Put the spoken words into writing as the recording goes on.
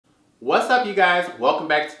What's up, you guys? Welcome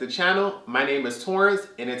back to the channel. My name is Torrence,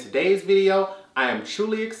 and in today's video, I am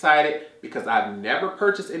truly excited because I've never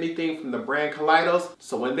purchased anything from the brand Kaleidos.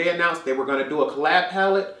 So when they announced they were going to do a collab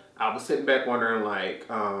palette, I was sitting back wondering like,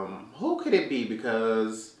 who could it be?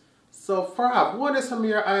 Because so far I've wanted some of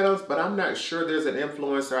your items, but I'm not sure there's an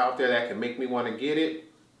influencer out there that can make me want to get it.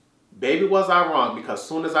 Baby, was I wrong, because as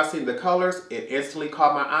soon as I seen the colors, it instantly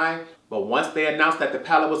caught my eye. But once they announced that the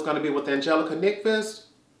palette was going to be with Angelicanyqvist,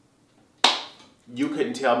 you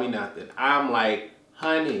couldn't tell me nothing. I'm like,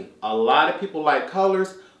 honey, a lot of people like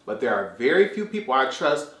colors, but there are very few people I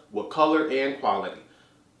trust with color and quality.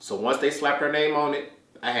 So once they slapped their name on it,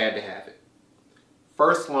 I had to have it.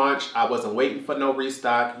 First launch, I wasn't waiting for no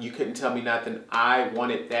restock. You couldn't tell me nothing. I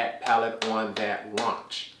wanted that palette on that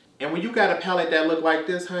launch. And when you got a palette that looked like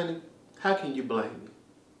this, honey, how can you blame me?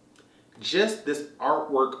 Just this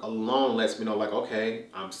artwork alone lets me know like, okay,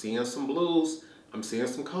 I'm seeing some blues. I'm seeing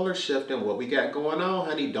some color shifting. What we got going on,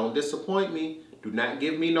 honey, don't disappoint me. Do not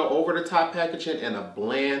give me no over-the-top packaging and a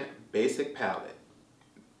bland, basic palette.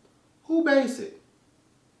 Who basic?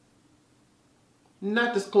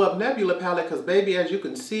 Not this Club Nebula palette, because baby, as you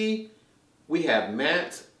can see, we have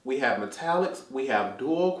mattes, we have metallics, we have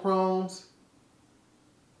dual chromes.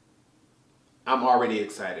 I'm already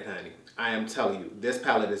excited, honey. I am telling you, this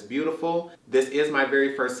palette is beautiful. This is my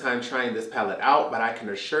very first time trying this palette out, but I can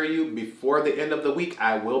assure you, before the end of the week,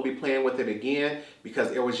 I will be playing with it again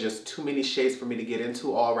because it was just too many shades for me to get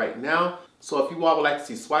into all right now. So if you all would like to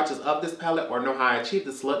see swatches of this palette or know how I achieved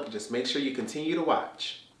this look, just make sure you continue to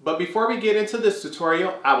watch. But before we get into this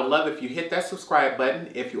tutorial, I would love if you hit that subscribe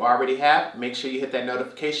button. If you already have, make sure you hit that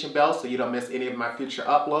notification bell so you don't miss any of my future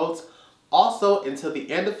uploads. Also, until the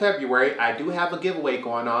end of February, I do have a giveaway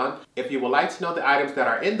going on. If you would like to know the items that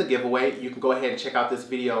are in the giveaway, you can go ahead and check out this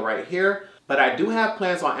video right here. But I do have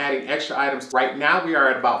plans on adding extra items. Right now, we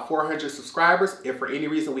are at about 400 subscribers. If for any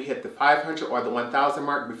reason we hit the 500 or the 1,000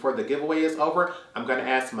 mark before the giveaway is over, I'm going to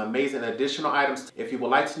add some amazing additional items. If you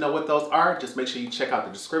would like to know what those are, just make sure you check out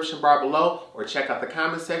the description bar below or check out the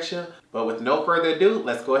comment section. But with no further ado,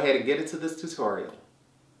 let's go ahead and get into this tutorial.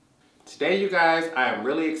 Today, you guys, I am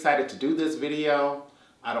really excited to do this video.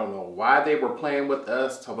 I don't know why they were playing with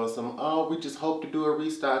us, telling us, oh, we just hope to do a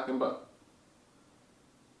restocking, but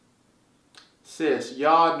sis,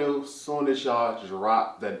 y'all knew as soon as y'all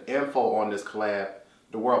dropped the info on this collab,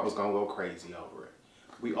 the world was gonna go crazy over it.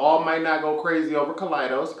 We all might not go crazy over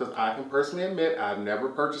Kaleidos, because I can personally admit I've never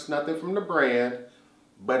purchased nothing from the brand,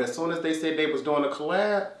 but as soon as they said they was doing a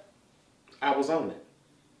collab, I was on it.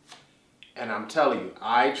 And I'm telling you,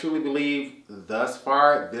 I truly believe thus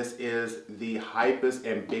far, this is the hypest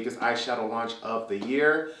and biggest eyeshadow launch of the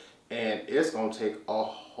year. And it's going to take a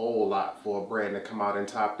whole lot for a brand to come out and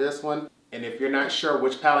top this one. And if you're not sure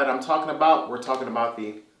which palette I'm talking about, we're talking about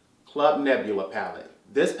the Club Nebula palette.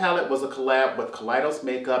 This palette was a collab with Kaleidos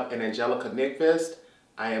Makeup and Angelica.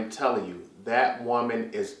 I am telling you, that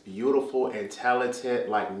woman is beautiful and talented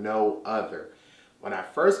like no other. When I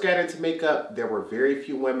first got into makeup, there were very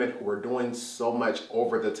few women who were doing so much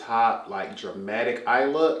over the top, like dramatic eye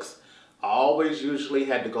looks. I always usually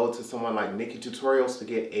had to go to someone like Tutorials to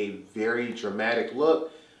get a very dramatic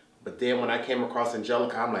look. But then when I came across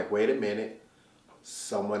Angelica, I'm like, wait a minute.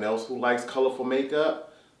 Someone else who likes colorful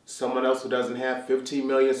makeup, someone else who doesn't have 15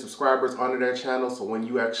 million subscribers on their channel, so when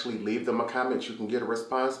you actually leave them a comment, you can get a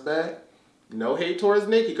response back. No hate towards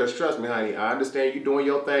Nikki, because trust me, honey, I understand you doing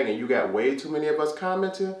your thing and you got way too many of us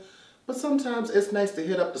commenting. But sometimes it's nice to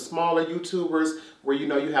hit up the smaller YouTubers where you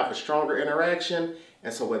know you have a stronger interaction.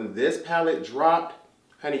 And so when this palette dropped,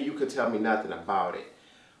 honey, you could tell me nothing about it.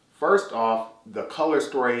 First off, the color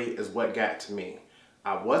story is what got to me.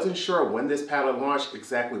 I wasn't sure when this palette launched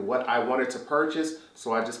exactly what I wanted to purchase,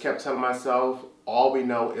 so I just kept telling myself, all we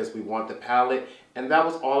know is we want the palette. And that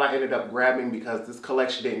was all I ended up grabbing because this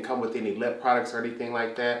collection didn't come with any lip products or anything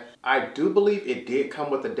like that. I do believe it did come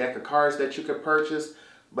with a deck of cards that you could purchase,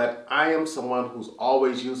 but I am someone who's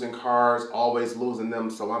always using cards, always losing them.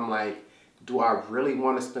 So I'm like, do I really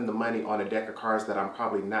want to spend the money on a deck of cards that I'm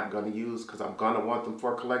probably not going to use because I'm going to want them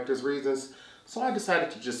for collector's reasons? So I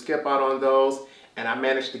decided to just skip out on those, and I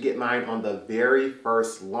managed to get mine on the very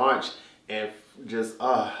first launch. And just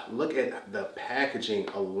look at the packaging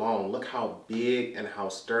alone. Look how big and how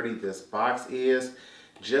sturdy this box is.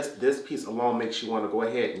 Just this piece alone makes you want to go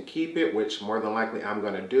ahead and keep it, which more than likely I'm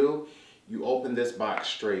going to do. You open this box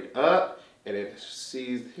straight up and it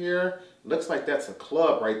sees here, looks like that's a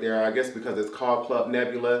club right there, I guess because it's called Club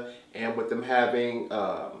Nebula. And with them having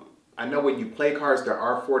I know when you play cards, there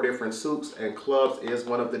are 4 different suits, and clubs is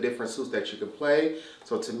one of the different suits that you can play.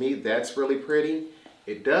 So to me, that's really pretty.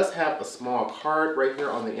 It does have a small card right here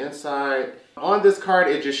on the inside. On this card,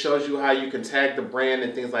 it just shows you how you can tag the brand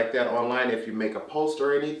and things like that online if you make a post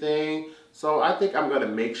or anything. So I think I'm gonna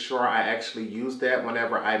make sure I actually use that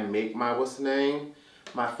whenever I make my,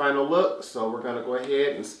 my final look. So we're gonna go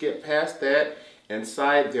ahead and skip past that.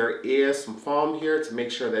 Inside there is some foam here to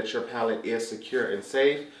make sure that your palette is secure and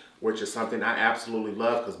safe, which is something I absolutely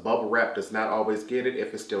love because bubble wrap does not always get it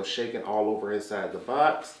if it's still shaking all over inside the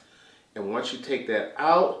box. And once you take that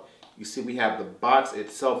out, you see we have the box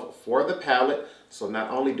itself for the palette. So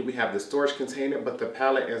not only do we have the storage container, but the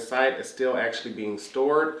palette inside is still actually being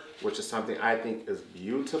stored, which is something I think is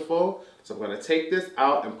beautiful. So I'm gonna take this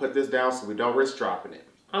out and put this down so we don't risk dropping it.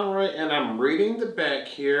 All right, and I'm reading the back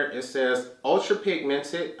here. It says, ultra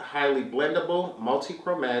pigmented, highly blendable,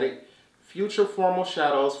 multi-chromatic, future formal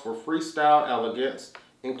shadows for freestyle elegance.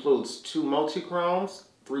 Includes 2 multi-chromes,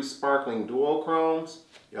 3 sparkling duochromes.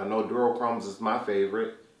 Y'all know duochromes is my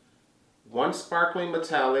favorite. 1 sparkling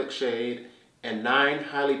metallic shade, and 9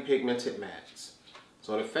 highly pigmented mattes.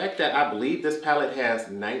 So the fact that I believe this palette has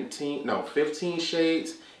 15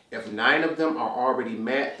 shades, if 9 of them are already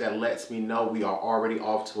matte, that lets me know we are already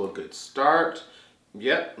off to a good start.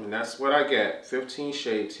 Yep, and that's what I get, 15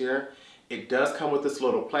 shades here. It does come with this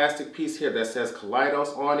little plastic piece here that says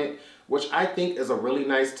Kaleidos on it, which I think is a really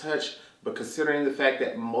nice touch, but considering the fact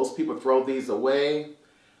that most people throw these away,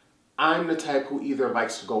 I'm the type who either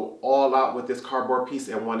likes to go all out with this cardboard piece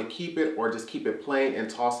and want to keep it, or just keep it plain and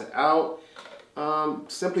toss it out.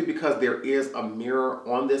 Simply because there is a mirror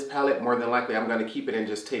on this palette, more than likely I'm going to keep it and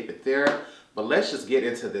just tape it there. But let's just get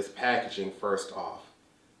into this packaging first off.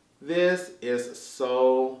 This is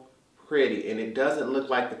so pretty, and it doesn't look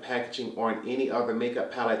like the packaging on any other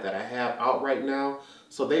makeup palette that I have out right now.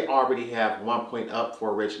 So they already have 1 point up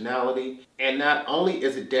for originality. And not only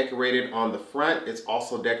is it decorated on the front, it's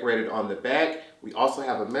also decorated on the back. We also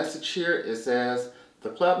have a message here. It says, the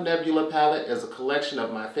Club Nebula palette is a collection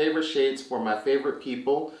of my favorite shades for my favorite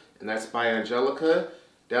people, and that's by Angelica.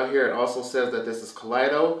 Down here it also says that this is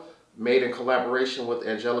Kaleidos, made in collaboration with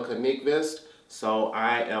angelicanyqvist. So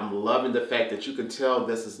I am loving the fact that you can tell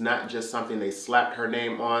this is not just something they slapped her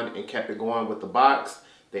name on and kept it going with the box.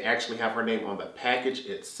 They actually have her name on the package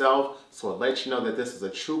itself. So it lets you know that this is a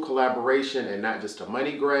true collaboration and not just a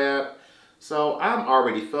money grab. So I'm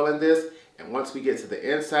already feeling this. And once we get to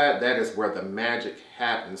the inside, that is where the magic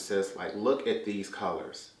happens, sis. Like, look at these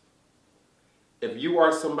colors. If you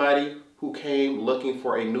are somebody who came looking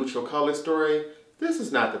for a neutral color story, this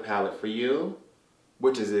is not the palette for you.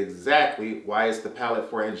 Which is exactly why it's the palette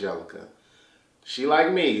for Angelica. She,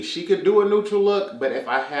 like me, she could do a neutral look, but if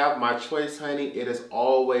I have my choice, honey, it is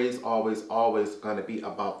always, always, always gonna be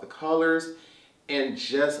about the colors. And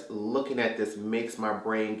just looking at this makes my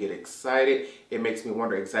brain get excited. It makes me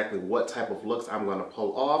wonder exactly what type of looks I'm gonna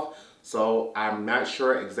pull off. So I'm not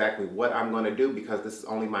sure exactly what I'm gonna do because this is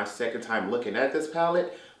only my second time looking at this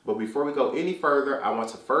palette. But before we go any further, I want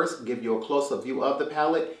to first give you a close-up view of the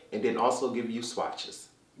palette and then also give you swatches.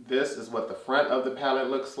 This is what the front of the palette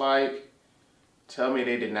looks like. Tell me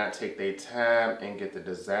they did not take their time and get the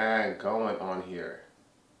design going on here.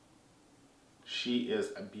 She is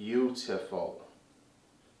beautiful.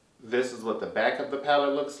 This is what the back of the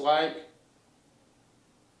palette looks like.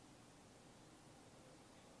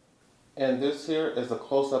 And this here is a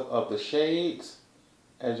close-up of the shades.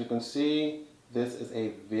 As you can see, this is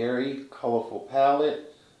a very colorful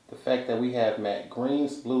palette. The fact that we have matte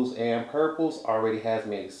greens, blues, and purples already has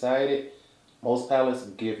me excited. Most palettes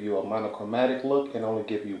give you a monochromatic look and only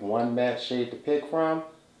give you one matte shade to pick from.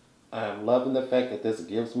 I'm loving the fact that this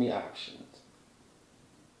gives me options.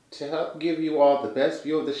 To help give you all the best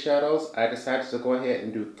view of the shadows, I decided to go ahead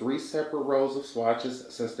and do 3 separate rows of swatches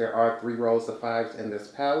since there are 3 rows of 5s in this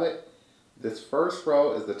palette. This first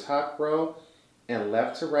row is the top row, and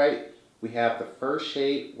left to right, we have the first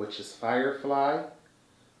shade, which is Firefly.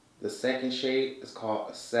 The second shade is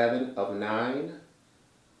called 7 of 9.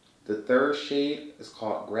 The third shade is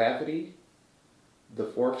called Gravity. The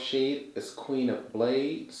fourth shade is Queen of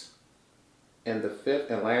Blades. And the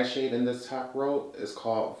fifth and last shade in this top row is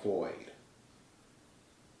called Void.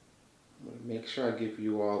 I'm going to make sure I give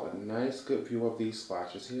you all a nice good view of these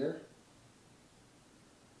swatches here.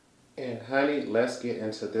 And honey, let's get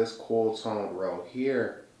into this cool tone row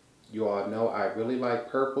here. You all know I really like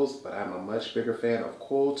purples, but I'm a much bigger fan of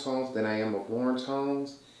cool tones than I am of warm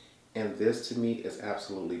tones. And this to me is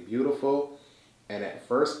absolutely beautiful. And at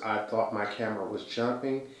first I thought my camera was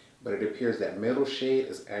jumping, but it appears that middle shade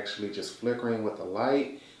is actually just flickering with the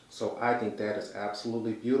light. So I think that is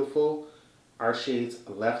absolutely beautiful. Our shades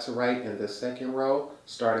left to right in this second row,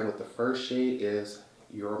 starting with the first shade is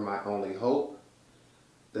You're My Only Hope.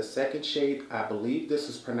 The second shade, I believe this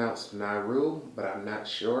is pronounced Naru, but I'm not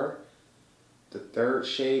sure. The third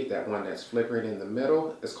shade, that one that's flickering in the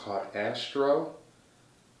middle, is called Astro.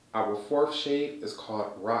 Our fourth shade is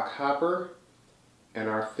called Rock Hopper. And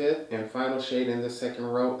our fifth and final shade in this second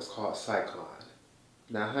row is called Cyclone.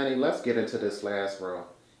 Now honey, let's get into this last row.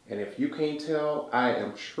 And if you can't tell, I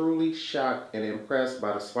am truly shocked and impressed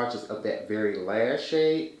by the swatches of that very last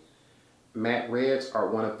shade. Matte reds are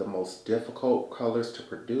one of the most difficult colors to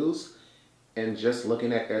produce. And just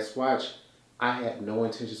looking at that swatch, I had no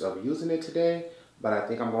intentions of using it today, but I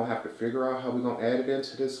think I'm going to have to figure out how we're going to add it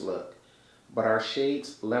into this look. But our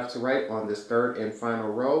shades left to right on this third and final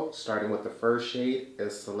row, starting with the first shade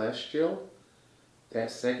is Celestial.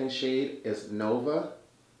 That second shade is Nova.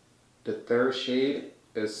 The third shade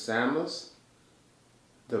is Samus.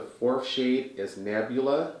 The fourth shade is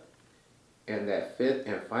Nebula. And that fifth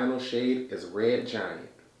and final shade is Red Giant.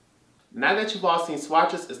 Now that you've all seen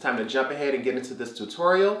swatches, it's time to jump ahead and get into this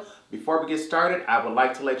tutorial. Before we get started, I would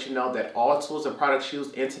like to let you know that all tools and products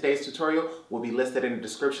used in today's tutorial will be listed in the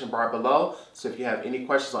description bar below. So if you have any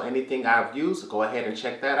questions on anything I've used, go ahead and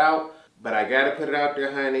check that out. But I gotta put it out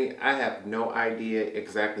there, honey, I have no idea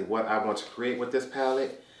exactly what I want to create with this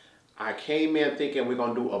palette. I came in thinking we're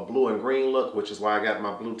gonna do a blue and green look, which is why I got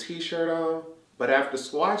my blue t-shirt on. But after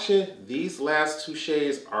swatching, these last two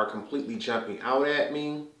shades are completely jumping out at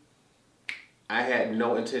me. I had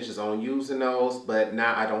no intentions on using those, but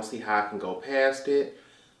now I don't see how I can go past it.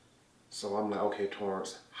 So I'm like, okay,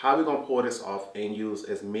 Torrence, how are we gonna pull this off and use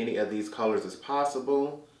as many of these colors as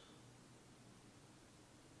possible?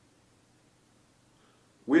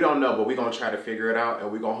 We don't know, but we're gonna try to figure it out, and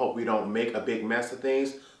we're gonna hope we don't make a big mess of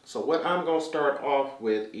things. So what I'm gonna start off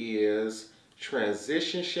with is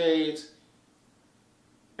transition shades.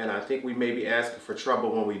 And I think we may be asking for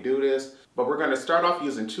trouble when we do this. But we're going to start off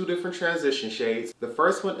using two different transition shades. The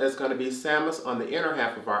first one is going to be Samus on the inner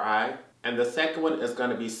half of our eye. And the second one is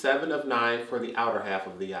going to be 7 of 9 for the outer half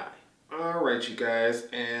of the eye. Alright you guys,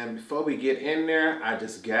 and before we get in there, I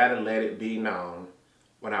just gotta let it be known.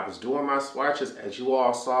 When I was doing my swatches, as you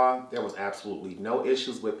all saw, there was absolutely no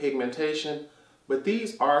issues with pigmentation. But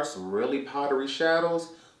these are some really powdery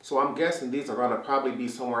shadows. So I'm guessing these are going to probably be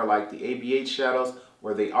somewhere like the ABH shadows,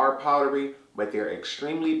 where they are powdery, but they're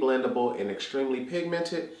extremely blendable and extremely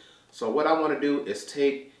pigmented. So what I want to do is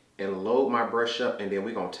take and load my brush up, and then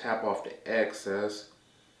we're going to tap off the excess,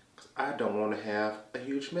 because I don't want to have a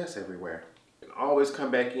huge mess everywhere. And always come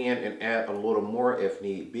back in and add a little more if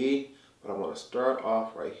need be, but I want to start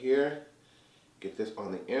off right here, get this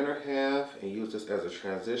on the inner half, and use this as a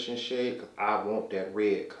transition shade, because I want that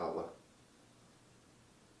red color.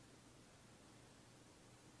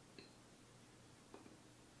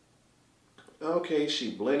 Okay,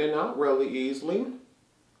 she blending out really easily.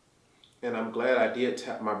 And I'm glad I did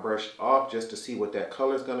tap my brush off just to see what that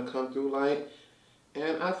color is going to come through like.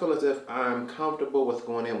 And I feel as if I'm comfortable with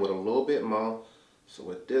going in with a little bit more. So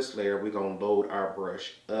with this layer, we're going to load our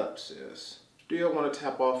brush up, sis. Still want to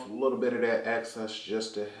tap off a little bit of that excess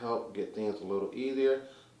just to help get things a little easier.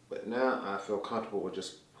 But now I feel comfortable with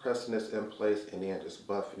just pressing this in place and then just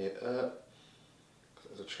buffing it up.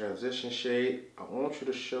 As a transition shade, I want you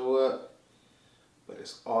to show up. But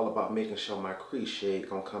it's all about making sure my crease shade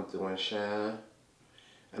gonna come through and shine.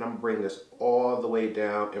 And I'm gonna bring this all the way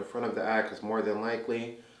down in front of the eye, because more than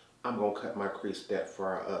likely, I'm gonna cut my crease that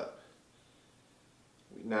far up.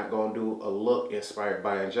 We're not gonna do a look inspired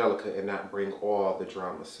by Angelica and not bring all the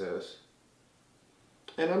drama, sis.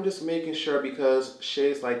 And I'm just making sure, because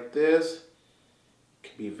shades like this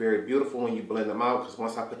can be very beautiful when you blend them out, because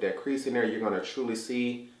once I put that crease in there, you're gonna truly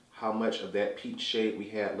see how much of that peach shade we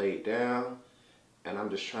had laid down. And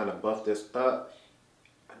I'm just trying to buff this up.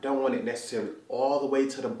 I don't want it necessarily all the way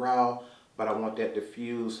to the brow, but I want that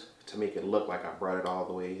diffuse to make it look like I brought it all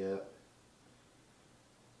the way up.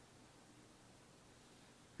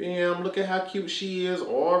 Bam, look at how cute she is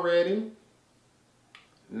already.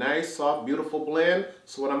 Nice, soft, beautiful blend.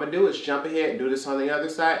 So what I'm gonna do is jump ahead and do this on the other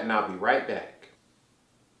side, and I'll be right back.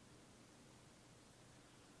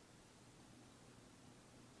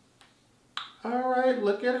 All right,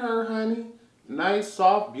 look at her, honey. Nice,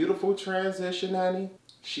 soft, beautiful transition, honey.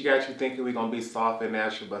 She got you thinking we're gonna be soft and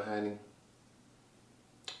natural, but honey,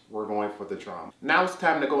 we're going for the drama. Now it's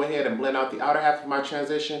time to go ahead and blend out the outer half of my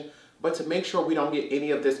transition. But to make sure we don't get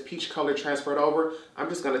any of this peach color transferred over, I'm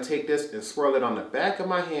just gonna take this and swirl it on the back of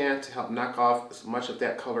my hand to help knock off as much of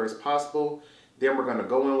that color as possible. Then we're gonna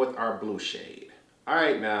go in with our blue shade. All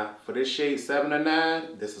right, now for this shade 7 of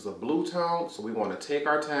 9, this is a blue tone, so we wanna take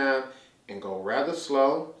our time and go rather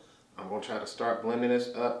slow. I'm going to try to start blending this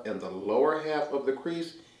up in the lower half of the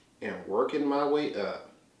crease and working my way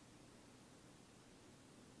up.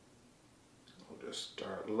 Just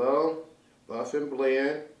start low, buff and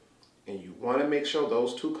blend, and you want to make sure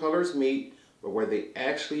those two colors meet, but where they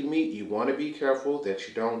actually meet, you want to be careful that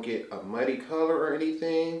you don't get a muddy color or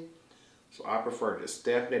anything. So I prefer just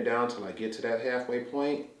stepping it down till I get to that halfway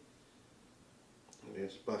point. And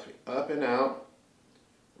just buffing up and out.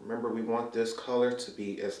 Remember, we want this color to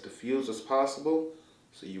be as diffused as possible.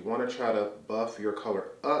 So you want to try to buff your color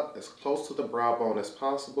up as close to the brow bone as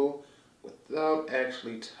possible without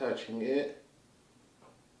actually touching it.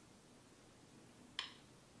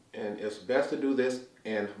 And it's best to do this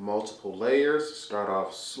in multiple layers. Start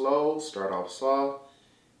off slow, start off soft,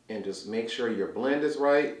 and just make sure your blend is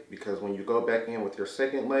right, because when you go back in with your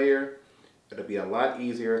second layer, it'll be a lot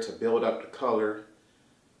easier to build up the color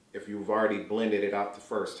if you've already blended it out the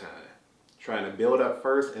first time. Trying to build up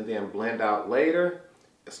first and then blend out later,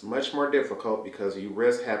 it's much more difficult because you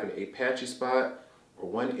risk having a patchy spot or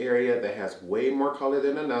one area that has way more color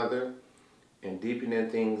than another, and deepening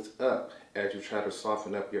things up as you try to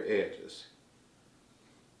soften up your edges.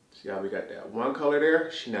 See how we got that one color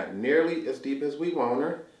there? She's not nearly as deep as we want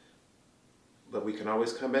her, but we can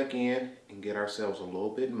always come back in and get ourselves a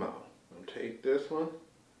little bit more. I'm gonna take this one.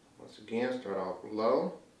 Once again, start off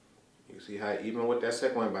low. You see how even with that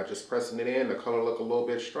second one, by just pressing it in, the color look a little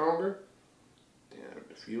bit stronger. Then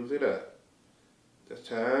diffuse it up. This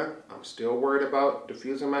time, I'm still worried about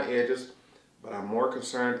diffusing my edges, but I'm more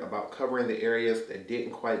concerned about covering the areas that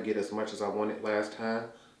didn't quite get as much as I wanted last time.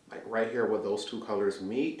 Like right here where those two colors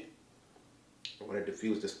meet. I want to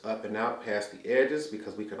diffuse this up and out past the edges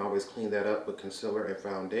because we can always clean that up with concealer and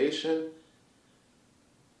foundation.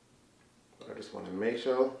 But I just want to make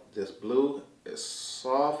sure this blue is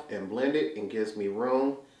soft and blended and gives me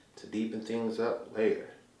room to deepen things up later.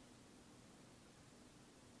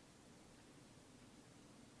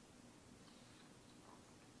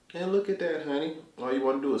 And look at that, honey. All you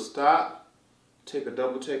want to do is stop, take a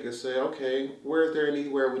double take and say, okay, where is there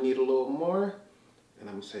anywhere we need a little more? And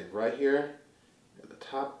I'm going to say right here at the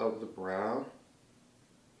top of the brow.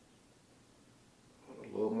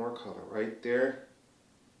 A little more color right there.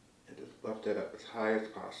 And just buff that up as high as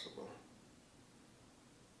possible.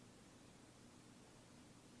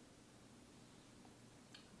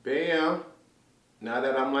 Bam! Now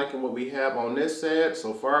that I'm liking what we have on this side,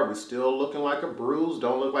 so far we're still looking like a bruise.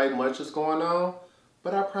 Don't look like much is going on.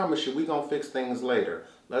 But I promise you, we're going to fix things later.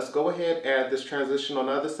 Let's go ahead, add this transition on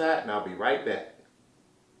the other side, and I'll be right back.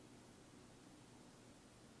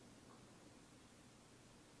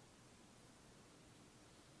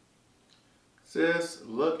 Sis,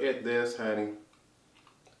 look at this, honey.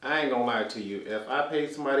 I ain't gonna lie to you. If I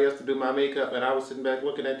paid somebody else to do my makeup and I was sitting back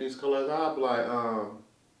looking at these colors, I'd be like,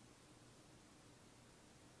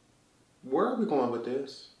 where are we going with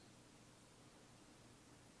this?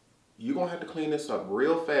 You're gonna have to clean this up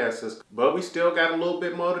real fast, sis. But we still got a little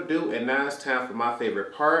bit more to do, and now it's time for my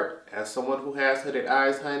favorite part. As someone who has hooded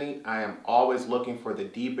eyes, honey, I am always looking for the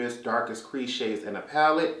deepest, darkest crease shades in a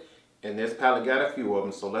palette, and this palette got a few of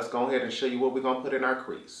them, so let's go ahead and show you what we're gonna put in our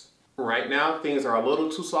crease. Right now, things are a little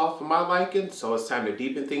too soft for my liking, so it's time to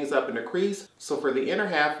deepen things up in the crease. So for the inner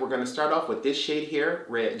half, we're going to start off with this shade here,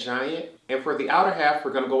 Red Giant. And for the outer half,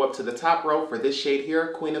 we're going to go up to the top row for this shade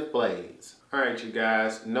here, Queen of Blades. Alright, you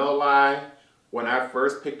guys, no lie, when I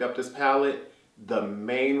first picked up this palette, the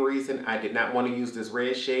main reason I did not want to use this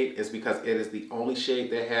red shade is because it is the only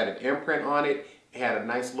shade that had an imprint on it. It had a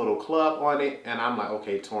nice little club on it, and I'm like,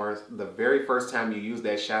 okay, Torrence, the very first time you use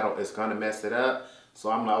that shadow, it's going to mess it up. So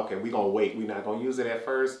I'm like, okay, we're going to wait. We're not going to use it at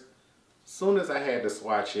first. Soon as I had to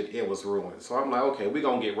swatch it, it was ruined. So I'm like, okay, we're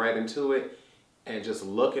going to get right into it. And just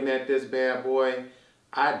looking at this bad boy,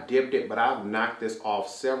 I dipped it, but I've knocked this off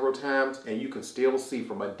several times. And you can still see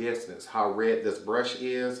from a distance how red this brush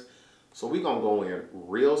is. So we're going to go in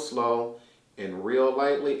real slow and real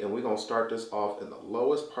lightly. And we're going to start this off in the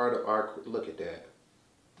lowest part of our, look at that.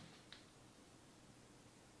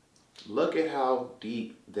 Look at how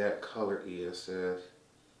deep that color is, sis.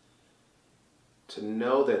 To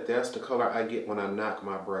know that that's the color I get when I knock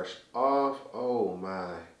my brush off, oh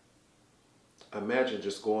my. Imagine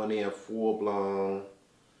just going in full blown,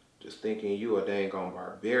 just thinking you a dang on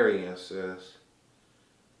barbarian, sis.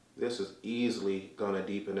 This is easily gonna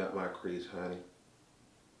deepen up my crease, honey.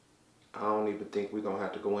 I don't even think we're gonna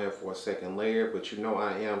have to go in for a second layer, but you know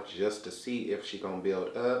I am, just to see if she's gonna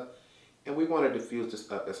build up. And we want to diffuse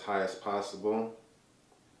this up as high as possible.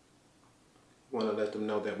 We want to let them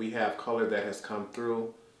know that we have color that has come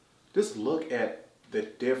through. Just look at the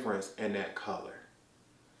difference in that color.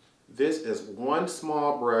 This is one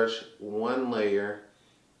small brush, one layer,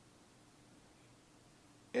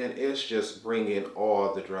 and it's just bringing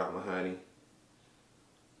all the drama, honey.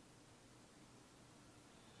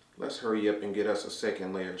 Let's hurry up and get us a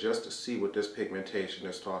second layer just to see what this pigmentation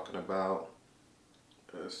is talking about.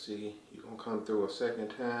 Let's see, you're gonna come through a second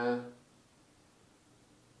time.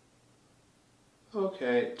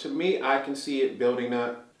 Okay, to me, I can see it building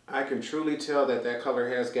up. I can truly tell that that color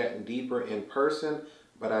has gotten deeper in person,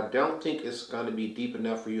 but I don't think it's going to be deep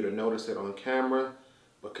enough for you to notice it on camera.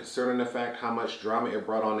 But considering the fact how much drama it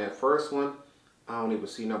brought on that first one, I don't even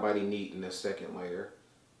see nobody needing this second layer.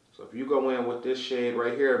 So if you go in with this shade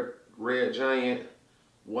right here, Red Giant,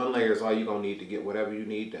 one layer is all you're going to need to get whatever you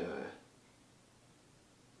need done.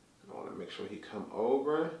 I want to make sure he come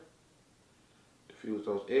over, diffuse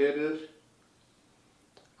those edges.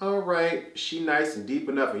 Alright, she nice and deep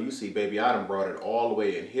enough, and you see, baby, I done brought it all the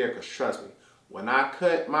way in here, because trust me, when I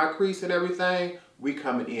cut my crease and everything, we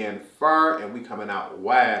coming in far and we coming out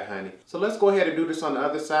wide, honey. So let's go ahead and do this on the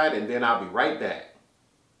other side, and then I'll be right back.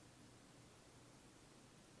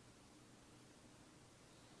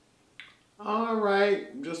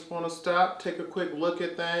 Alright, just want to stop, take a quick look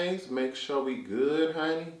at things, make sure we good,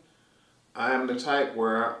 honey. I am the type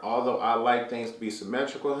where, although I like things to be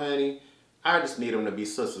symmetrical, honey, I just need them to be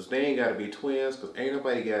sisters. They ain't got to be twins, because ain't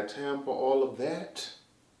nobody got time for all of that.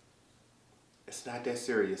 It's not that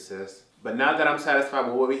serious, sis. But now that I'm satisfied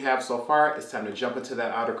with what we have so far, it's time to jump into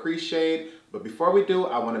that outer crease shade. But before we do,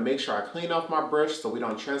 I want to make sure I clean off my brush so we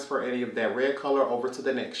don't transfer any of that red color over to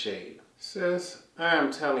the next shade. Sis, I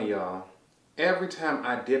am telling y'all, every time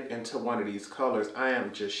I dip into one of these colors, I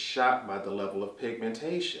am just shocked by the level of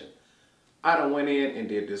pigmentation. I done went in and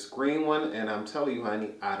did this green one, and I'm telling you, honey,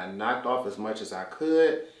 I done knocked off as much as I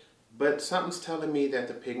could, but something's telling me that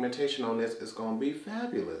the pigmentation on this is going to be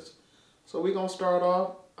fabulous. So we're going to start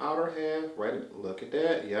off outer half, right? Look at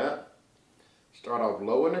that, yeah. Start off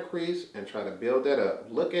low in the crease and try to build that up.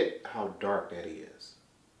 Look at how dark that is.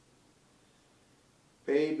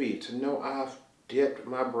 Baby, to know I've dipped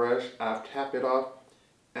my brush, I've tapped it off,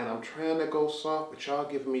 and I'm trying to go soft, but y'all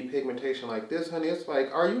giving me pigmentation like this, honey. It's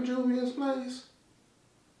like, are you Julia's Place?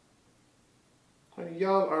 Honey,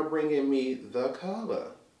 y'all are bringing me the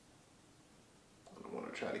color. I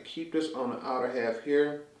want to try to keep this on the outer half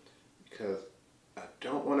here because I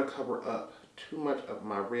don't want to cover up too much of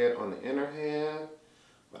my red on the inner half,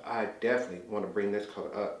 but I definitely want to bring this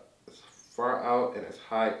color up as far out and as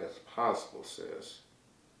high as possible, sis.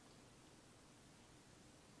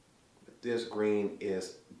 This green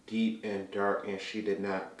is deep and dark, and she did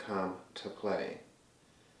not come to play.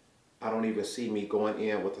 I don't even see me going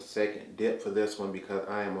in with a second dip for this one because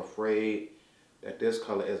I am afraid that this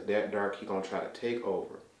color is that dark. He's going to try to take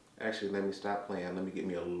over. Actually, let me stop playing. Let me get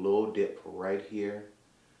me a little dip right here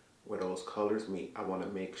where those colors meet. I want to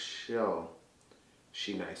make sure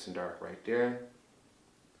she nice and dark right there.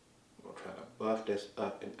 I'm going to try to buff this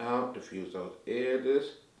up and out, diffuse those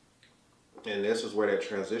edges. And this is where that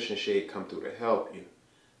transition shade come through to help you,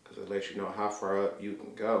 because it lets you know how far up you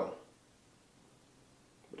can go.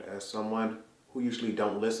 But as someone who usually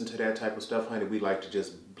don't listen to that type of stuff, honey, we like to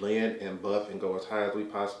just blend and buff and go as high as we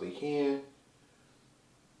possibly can.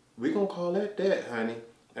 We're going to call that that, honey.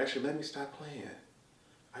 Actually, let me stop playing.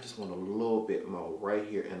 I just want a little bit more right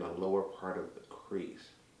here in the lower part of the crease.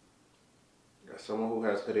 As someone who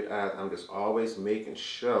has hooded eyes, I'm just always making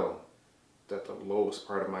sure that the lowest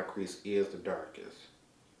part of my crease is the darkest.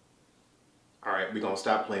 Alright, we're going to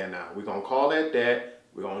stop playing now. We're going to call that that.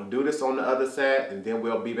 We're going to do this on the other side, and then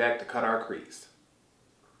we'll be back to cut our crease.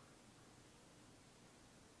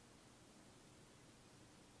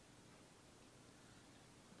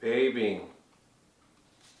 Baby,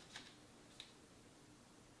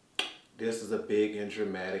 this is a big and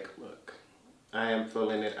dramatic look. I am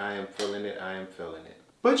feeling it, I am feeling it, I am feeling it.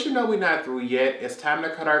 But you know we're not through yet. It's time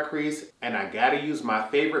to cut our crease, and I gotta use my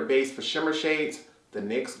favorite base for shimmer shades, the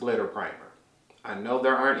NYX Glitter Primer. I know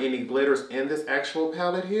there aren't any glitters in this actual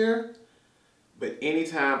palette here, but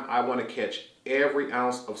anytime I want to catch every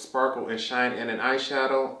ounce of sparkle and shine in an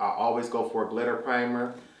eyeshadow, I always go for a glitter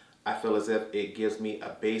primer. I feel as if it gives me a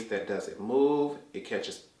base that doesn't move. It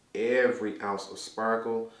catches every ounce of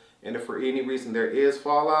sparkle, and if for any reason there is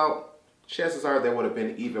fallout, chances are there would have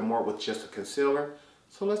been even more with just a concealer.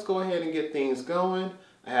 So let's go ahead and get things going.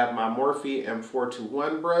 I have my Morphe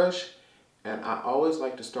M421 brush, and I always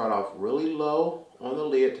like to start off really low on the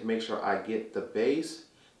lid to make sure I get the base,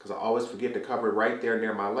 because I always forget to cover it right there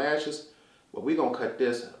near my lashes. But we're going to cut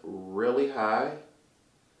this really high.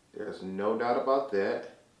 There's no doubt about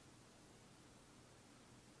that.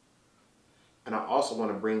 And I also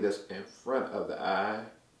want to bring this in front of the eye.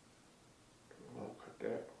 I'm going to put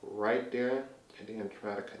that right there. And then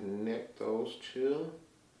try to connect those two.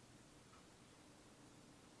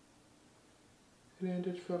 And then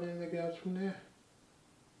just fill in the gaps from there.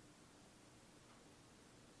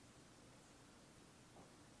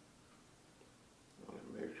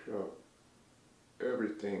 sure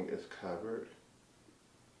everything is covered.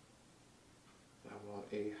 I want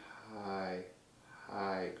a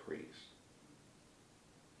high crease.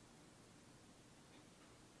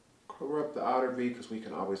 Cover up the outer V because we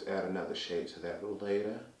can always add another shade to that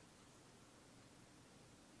later.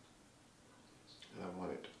 And I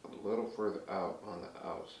want it a little further out on the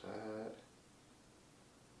outside.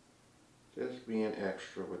 Just being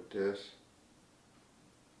extra with this.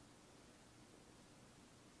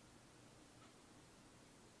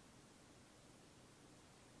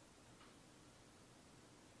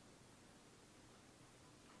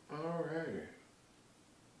 Alrighty.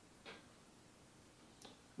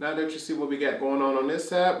 Now that you see what we got going on this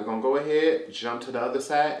side, we're going to go ahead, jump to the other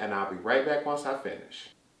side, and I'll be right back once I finish.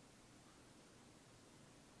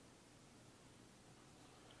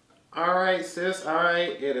 Alright sis,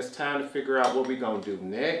 alright, it is time to figure out what we're going to do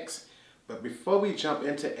next. But before we jump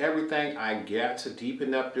into everything, I got to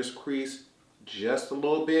deepen up this crease just a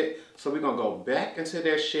little bit. So we're going to go back into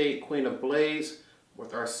that shade Queen of Blades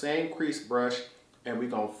with our same crease brush, and we're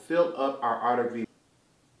going to fill up our outer V.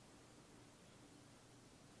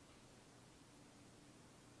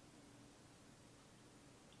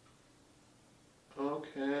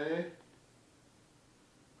 Okay.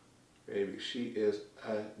 Baby, she is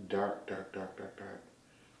a dark.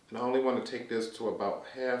 And I only want to take this to about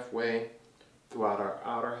halfway throughout our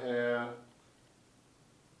outer half.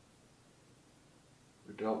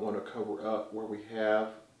 We don't want to cover up where we have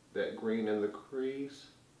that green in the crease.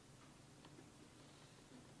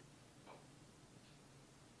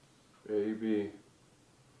 Baby,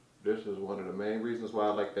 this is one of the main reasons why I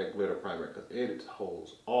like that glitter primer, because it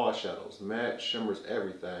holds all shadows, matte, shimmers,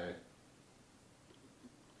 everything.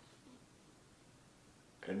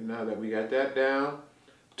 And now that we got that down,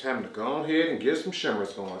 time to go ahead and get some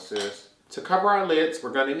shimmers going, sis. To cover our lids,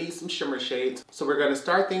 we're going to need some shimmer shades. So we're going to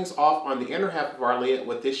start things off on the inner half of our lid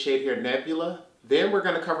with this shade here, Nebula. Then we're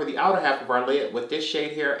going to cover the outer half of our lid with this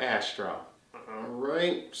shade here, Astro.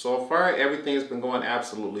 Alright, so far everything's been going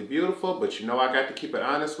absolutely beautiful, but you know I got to keep it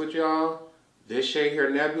honest with y'all. This shade here,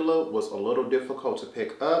 Nebula, was a little difficult to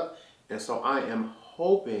pick up, and so I am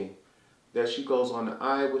hoping that she goes on the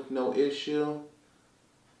eye with no issue.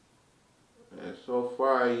 And so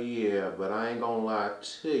far, yeah, but I ain't gonna lie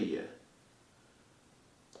to you.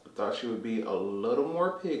 I thought she would be a little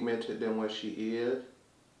more pigmented than what she is.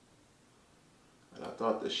 And I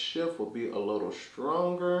thought the shift would be a little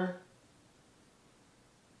stronger.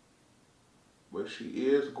 But she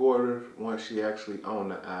is gorgeous once she actually on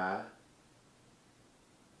the eye.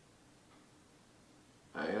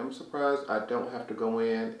 I am surprised I don't have to go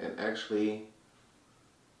in and actually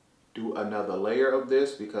do another layer of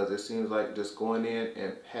this, because it seems like just going in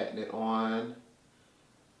and patting it on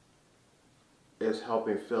is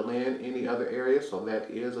helping fill in any other area. So that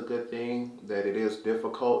is a good thing, that it is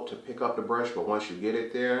difficult to pick up the brush, but once you get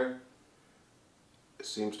it there, it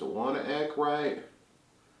seems to want to act right.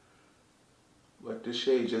 But this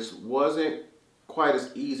shade just wasn't quite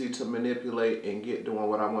as easy to manipulate and get doing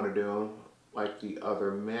what I want to do like the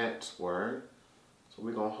other mattes were. So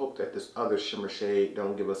we're going to hope that this other shimmer shade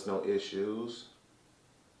don't give us no issues.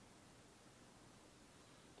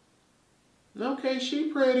 Okay, she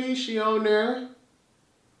pretty. She on there.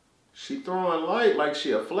 She throwing light like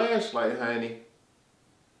she a flashlight, honey.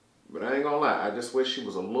 But I ain't gonna lie, I just wish she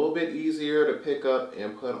was a little bit easier to pick up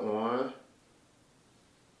and put on.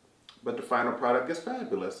 But the final product is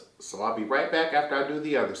fabulous. So I'll be right back after I do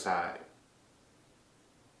the other side.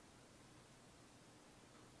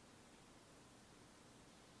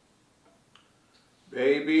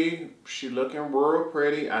 Baby, she looking real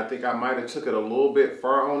pretty. I think I might have took it a little bit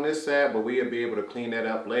far on this side, but we'll be able to clean that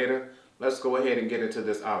up later. Let's go ahead and get into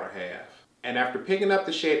this outer half. And after picking up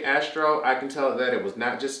the shade Astro, I can tell that it was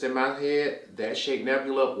not just in my head. That shade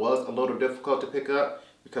Nebula was a little difficult to pick up,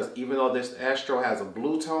 because even though this Astro has a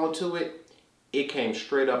blue tone to it, it came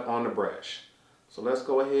straight up on the brush. So let's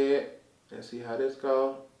go ahead and see how this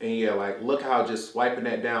goes. And yeah, like look how just swiping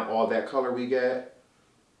that down, all that color we got.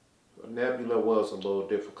 Nebula was a little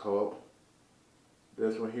difficult.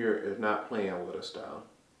 This one here is not playing with us though.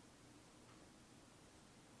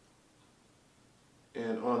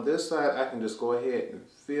 And on this side, I can just go ahead and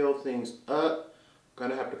fill things up. I'm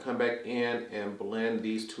gonna have to come back in and blend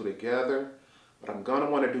these two together. But I'm gonna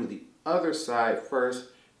wanna do the other side first,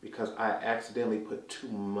 because I accidentally put too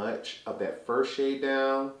much of that first shade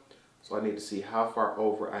down. So I need to see how far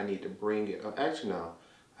over I need to bring it. Actually, no.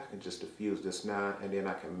 I can just diffuse this now, and then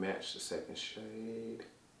I can match the second shade.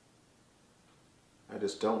 I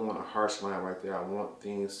just don't want a harsh line right there. I want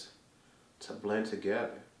things to blend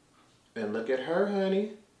together. And look at her,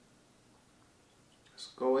 honey.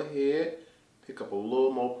 Let's go ahead, pick up a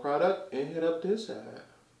little more product and hit up this side.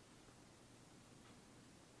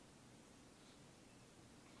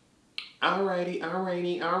 Alrighty,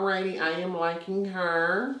 I am liking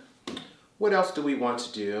her. What else do we want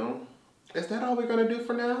to do? Is that all we're gonna do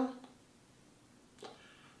for now?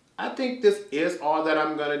 I think this is all that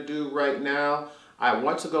I'm gonna do right now. I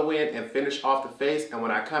want to go in and finish off the face, and when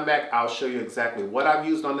I come back, I'll show you exactly what I've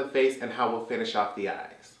used on the face and how we'll finish off the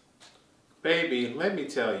eyes. Baby, let me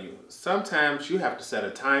tell you, sometimes you have to set a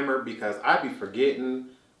timer because I be forgetting.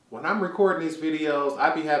 When I'm recording these videos,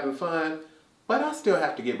 I be having fun, but I still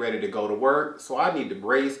have to get ready to go to work, so I need to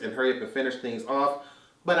brace and hurry up and finish things off,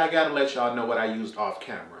 but I gotta let y'all know what I used off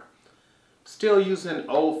camera. Still using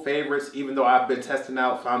old favorites, even though I've been testing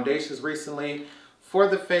out foundations recently. For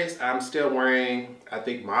the face, I'm still wearing, I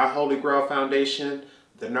think, my Holy Grail foundation,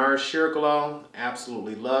 the NARS Sheer Glow.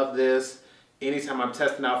 Absolutely love this. Anytime I'm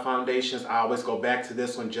testing out foundations, I always go back to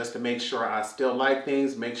this one just to make sure I still like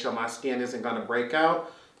things, make sure my skin isn't gonna break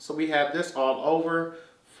out. So we have this all over.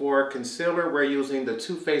 For concealer, we're using the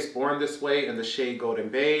Too Faced Born This Way in the shade Golden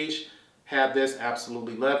Beige. Have this,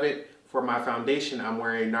 absolutely love it. For my foundation, I'm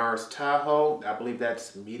wearing NARS Tahoe. I believe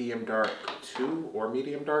that's Medium Dark 2 or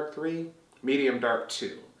Medium Dark 3? Medium Dark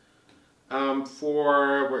 2.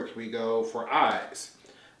 Where can we go? For eyes,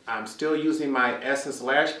 I'm still using my Essence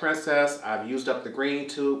Lash Princess. I've used up the green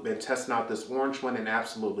tube, been testing out this orange one and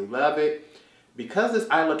absolutely love it. Because this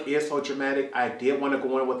eye look is so dramatic, I did want to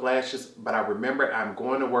go in with lashes, but I remembered I'm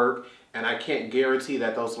going to work and I can't guarantee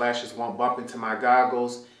that those lashes won't bump into my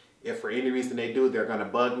goggles. If for any reason they do, they're going to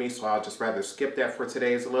bug me, so I'll just rather skip that for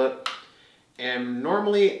today's look. And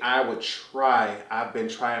normally I would try, I've been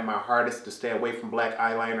trying my hardest to stay away from black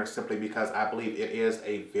eyeliner simply because I believe it is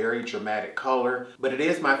a very dramatic color. But it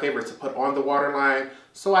is my favorite to put on the waterline,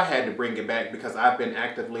 so I had to bring it back because I've been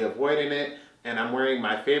actively avoiding it. And I'm wearing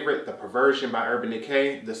my favorite, the Perversion by Urban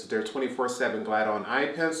Decay. This is their 24/7 Glide On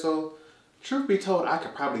Eye Pencil. Truth be told, I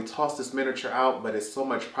could probably toss this miniature out, but it's so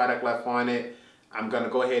much product left on it. I'm gonna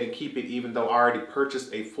go ahead and keep it even though I already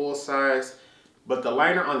purchased a full size. But the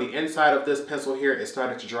liner on the inside of this pencil here, it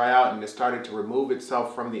started to dry out and it started to remove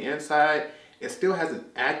itself from the inside. It still hasn't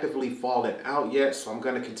actively fallen out yet, so I'm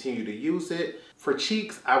gonna continue to use it. For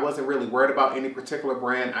cheeks, I wasn't really worried about any particular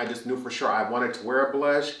brand. I just knew for sure I wanted to wear a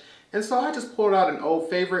blush. And so I just pulled out an old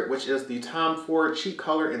favorite, which is the Tom Ford Cheek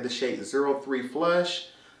Color in the shade 03 Flush.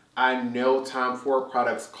 I know Tom Ford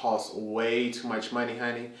products cost way too much money,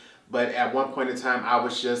 honey. But at one point in time, I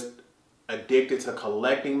was just addicted to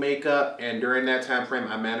collecting makeup. And during that time frame,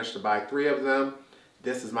 I managed to buy 3 of them.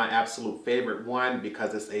 This is my absolute favorite one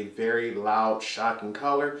because it's a very loud, shocking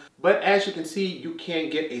color. But as you can see, you can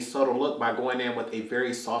get a subtle look by going in with a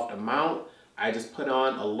very soft amount. I just put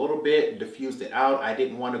on a little bit, diffused it out. I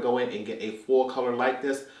didn't want to go in and get a full color like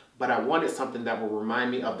this, but I wanted something that would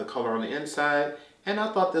remind me of the color on the inside, and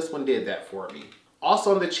I thought this one did that for me.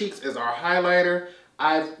 Also on the cheeks is our highlighter.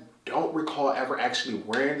 I don't recall ever actually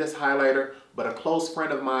wearing this highlighter, but a close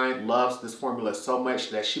friend of mine loves this formula so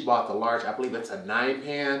much that she bought the large, I believe it's a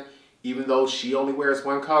 9-pan. Even though she only wears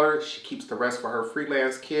one color, she keeps the rest for her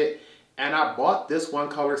freelance kit. And I bought this one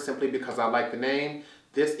color simply because I like the name.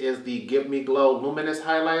 This is the Give Me Glow Luminous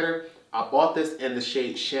Highlighter. I bought this in the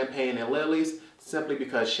shade Champagne and Lilies simply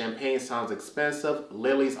because champagne sounds expensive.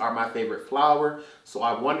 Lilies are my favorite flower, so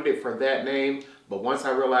I wanted it for that name. But once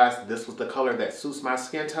I realized this was the color that suits my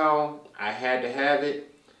skin tone, I had to have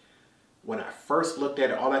it. When I first looked at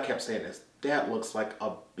it, all I kept saying is, that looks like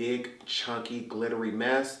a big, chunky, glittery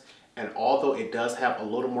mess. And although it does have a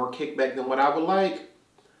little more kickback than what I would like,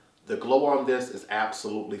 the glow on this is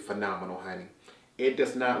absolutely phenomenal, honey. It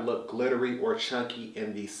does not look glittery or chunky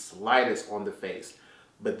in the slightest on the face.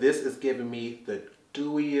 But this is giving me the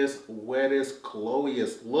dewiest, wettest,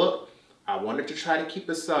 glowiest look. I wanted to try to keep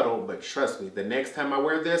it subtle, but trust me, the next time I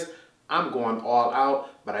wear this, I'm going all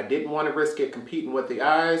out. But I didn't want to risk it competing with the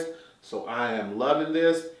eyes, so I am loving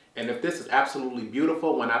this. And if this is absolutely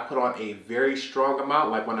beautiful when I put on a very strong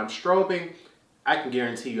amount, like when I'm strobing, I can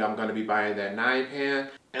guarantee you I'm going to be buying that 9-pan.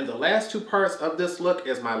 And the last 2 parts of this look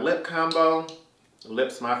is my lip combo.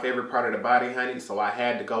 Lips my favorite part of the body, honey, so I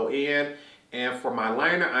had to go in. And for my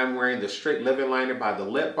liner, I'm wearing the Straight Living Liner by the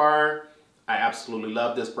Lip Bar. I absolutely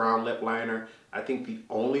love this brown lip liner. I think the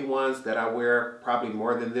only ones that I wear probably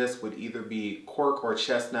more than this would either be Cork or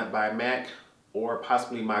Chestnut by MAC or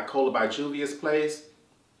possibly my Cola by Juvia's Place.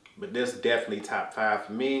 But this definitely top 5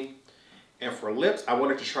 for me. And for lips, I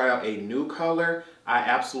wanted to try out a new color. I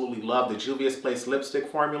absolutely love the Juvia's Place lipstick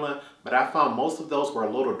formula, but I found most of those were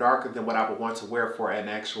a little darker than what I would want to wear for an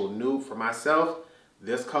actual nude for myself.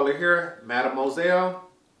 This color here, Mademoiselle,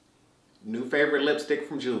 New favorite lipstick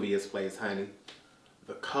from Juvia's Place, honey.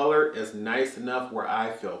 The color is nice enough where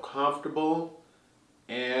I feel comfortable.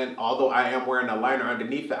 And although I am wearing a liner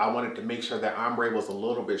underneath it, I wanted to make sure that ombre was a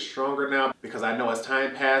little bit stronger now, because I know as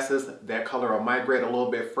time passes, that color will migrate a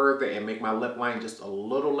little bit further and make my lip line just a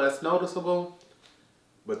little less noticeable.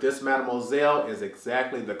 But this Mademoiselle is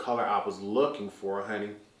exactly the color I was looking for,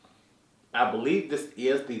 honey. I believe this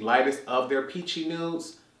is the lightest of their peachy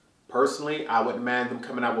nudes. Personally, I wouldn't mind them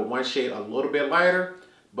coming out with one shade a little bit lighter,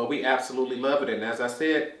 but we absolutely love it. And as I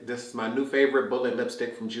said, this is my new favorite bullet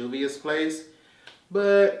lipstick from Juvia's Place.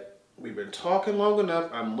 But we've been talking long enough.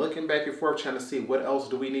 I'm looking back and forth trying to see what else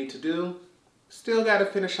do we need to do. Still got to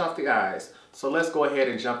finish off the eyes. So let's go ahead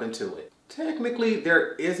and jump into it. Technically,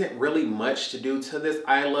 there isn't really much to do to this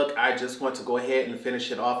eye look. I just want to go ahead and finish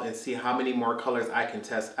it off and see how many more colors I can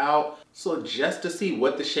test out. So just to see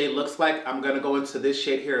what the shade looks like, I'm going to go into this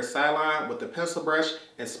shade here, Sideline, with the pencil brush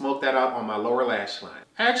and smoke that out on my lower lash line.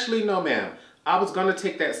 Actually, no ma'am. I was going to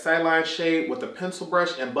take that Sideline shade with the pencil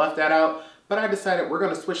brush and buff that out, but I decided we're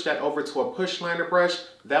going to switch that over to a push liner brush.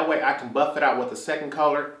 That way I can buff it out with the second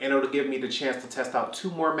color, and it'll give me the chance to test out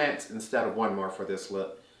 2 more mattes instead of 1 more for this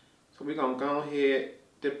look. So we're going to go ahead,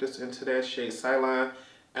 dip this into that shade Sideline.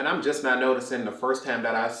 And I'm just not noticing the first time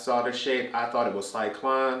that I saw this shade, I thought it was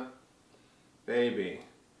Cyclone. Baby.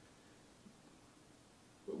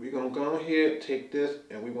 But we're going to go ahead, take this,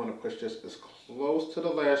 and we want to push this as close to the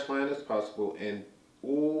lash line as possible. And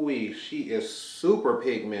ooh-wee, she is super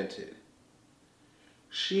pigmented.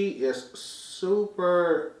 She is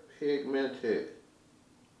super pigmented.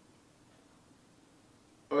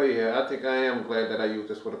 Oh yeah, I think I am glad that I used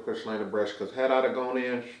this with a push liner brush, because had I gone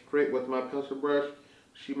in straight with my pencil brush,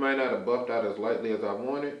 she might not have buffed out as lightly as I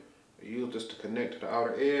wanted. I used this to connect to the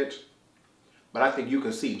outer edge. But I think you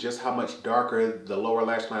can see just how much darker the lower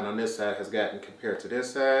lash line on this side has gotten compared to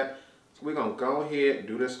this side. So we're going to go ahead and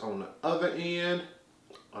do this on the other end,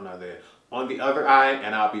 on the other eye,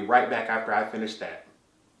 and I'll be right back after I finish that.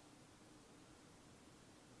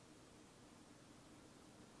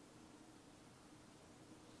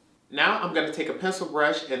 Now I'm going to take a pencil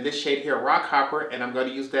brush and this shade here, Rock Hopper, and I'm going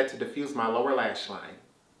to use that to diffuse my lower lash line.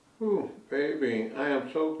 Ooh, baby, I am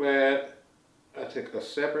so glad I took a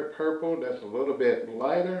separate purple that's a little bit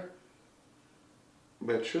lighter.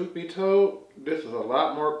 But truth be told, this is a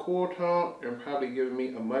lot more cool tone and probably giving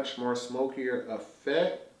me a much more smokier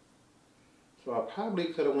effect. So I probably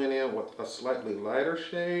could have went in with a slightly lighter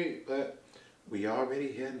shade, but we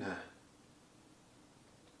already here now.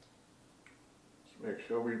 Make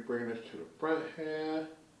sure we bring this to the front half.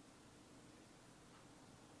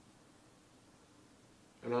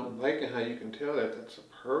 And I'm liking how you can tell that that's a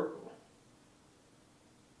purple.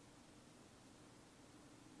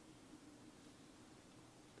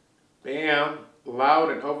 Bam,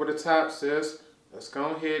 loud and over the top, sis. Let's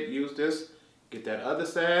go ahead, use this, get that other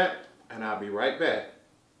side, and I'll be right back.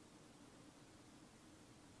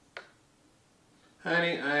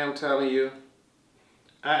 Honey, I am telling you,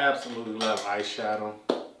 I absolutely love eyeshadow.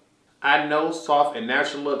 I know soft and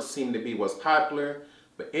natural looks seem to be what's popular,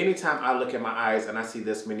 but anytime I look at my eyes and I see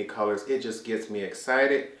this many colors, it just gets me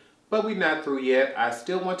excited. But we're not through yet. I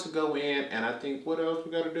still want to go in, and I think what else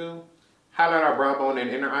we gotta do? Highlight our brow bone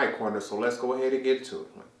and inner eye corner, so let's go ahead and get to it.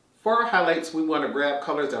 For our highlights, we want to grab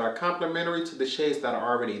colors that are complementary to the shades that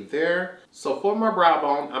are already there. So for my brow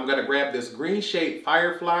bone, I'm gonna grab this green shade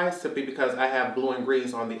Firefly, simply because I have blue and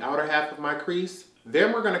greens on the outer half of my crease.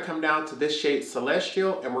 Then we're going to come down to this shade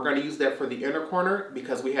Celestial, and we're going to use that for the inner corner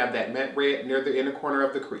because we have that matte red near the inner corner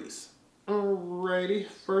of the crease. Alrighty,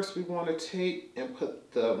 first we want to take and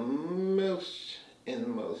put the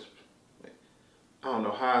I don't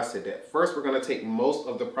know how I said that. First we're going to take most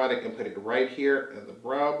of the product and put it right here in the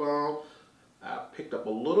brow bone. I picked up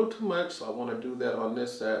a little too much, so I want to do that on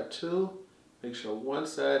this side too. Make sure one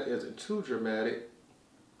side isn't too dramatic.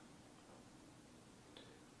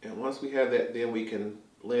 And once we have that, then we can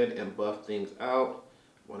blend and buff things out.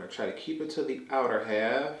 I want to try to keep it to the outer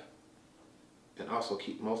half and also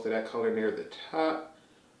keep most of that color near the top,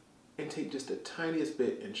 and take just the tiniest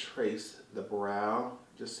bit and trace the brow,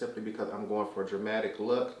 just simply because I'm going for a dramatic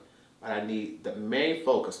look. But I need the main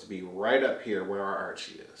focus to be right up here where our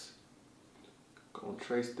arch is. Gonna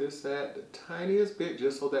trace this at the tiniest bit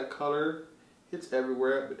just so that color hits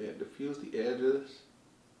everywhere, but then diffuse the edges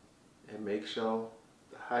and make sure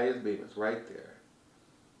the highest beam is right there.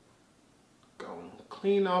 Gonna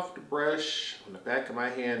clean off the brush on the back of my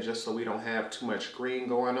hand just so we don't have too much green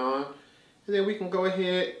going on. And then we can go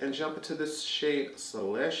ahead and jump into this shade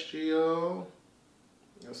Celestial.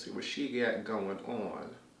 Let's see what she got going on.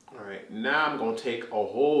 All right, now I'm gonna take a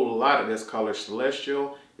whole lot of this color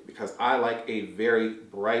Celestial. because I like a very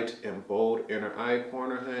bright and bold inner eye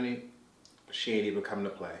corner, honey. She ain't even come to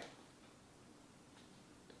play.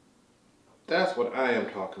 That's what I am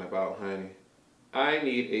talking about, honey. I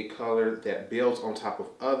need a color that builds on top of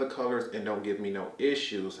other colors and don't give me no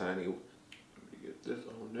issues, honey. Let me get this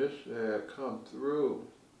on this side, come through.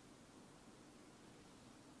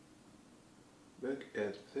 Look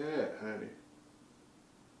at that, honey.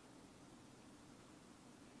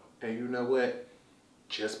 And you know what?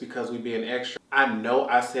 Just because we being extra, I know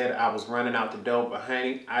I said I was running out the dough, but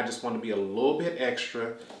honey, I just want to be a little bit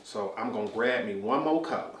extra. So I'm going to grab me one more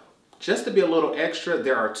color. Just to be a little extra,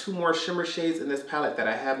 there are 2 more shimmer shades in this palette that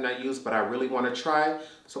I have not used, but I really want to try.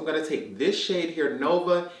 So I'm going to take this shade here,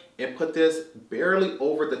 Nova, and put this barely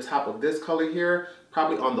over the top of this color here,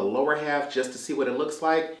 probably on the lower half just to see what it looks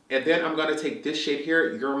like. And then I'm going to take this shade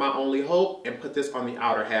here, You're My Only Hope, and put this on the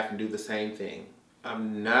outer half and do the same thing.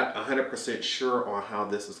 I'm not 100% sure on how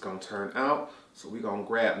this is going to turn out. So we're going to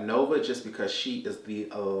grab Nova just because she is the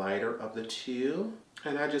lighter of the 2.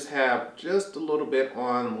 And I just have just a little bit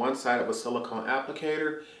on one side of a silicone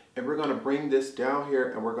applicator. And we're going to bring this down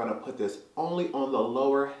here and we're going to put this only on the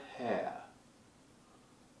lower half.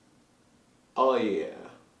 Oh yeah.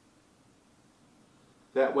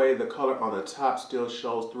 That way the color on the top still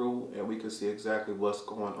shows through and we can see exactly what's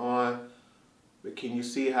going on. But can you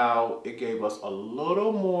see how it gave us a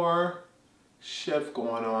little more shift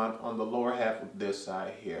going on the lower half of this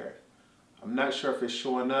side here? I'm not sure if it's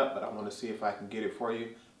showing up, but I want to see if I can get it for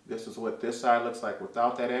you. This is what this side looks like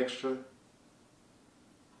without that extra.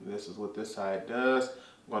 This is what this side does.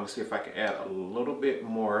 I'm going to see if I can add a little bit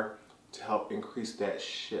more to help increase that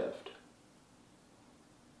shift.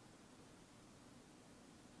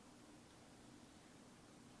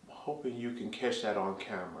 I'm hoping you can catch that on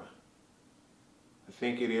camera. I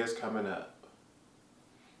think it is coming up.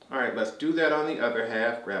 All right, let's do that on the other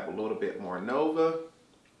half. Grab a little bit more Nova.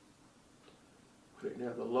 Put it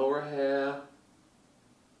near the lower half.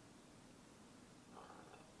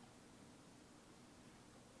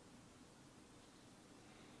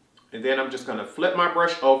 And then I'm just going to flip my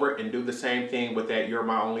brush over and do the same thing with that You're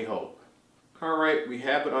My Only Hope. All right, we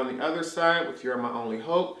have it on the other side with You're My Only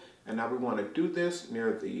Hope. And now we want to do this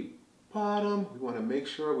near the bottom. We want to make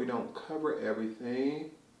sure we don't cover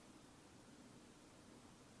everything.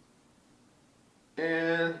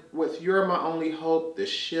 And with You're My Only Hope, the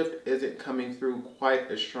shift isn't coming through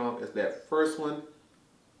quite as strong as that first one.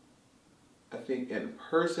 I think in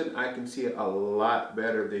person I can see it a lot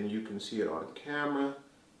better than you can see it on camera.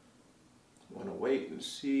 I want to wait and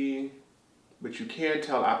see. But you can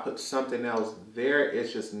tell I put something else there.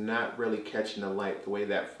 It's just not really catching the light the way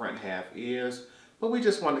that front half is. But we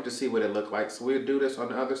just wanted to see what it looked like. So we'll do this on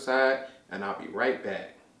the other side and I'll be right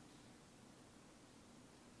back.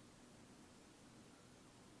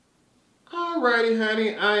 Alrighty,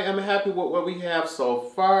 honey, I am happy with what we have so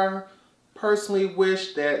far. Personally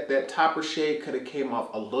wish that that topper shade could have came off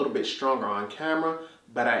a little bit stronger on camera,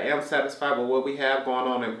 but I am satisfied with what we have going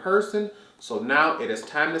on in person. So now it is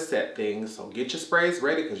time to set things. So get your sprays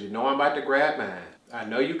ready because you know I'm about to grab mine. I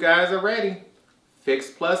know you guys are ready. Fix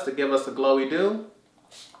Plus to give us a glowy do.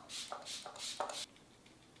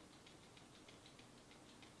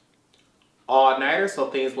 All nighter so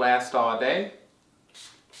things last all day.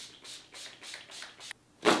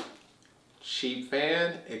 Cheap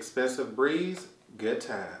fan, expensive breeze, good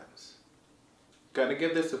times. Gonna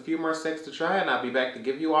give this a few more seconds to try and I'll be back to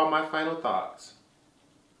give you all my final thoughts.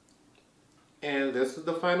 And this is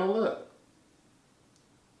the final look.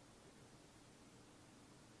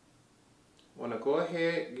 Want to go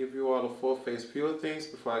ahead and give you all a full face view of things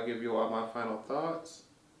before I give you all my final thoughts.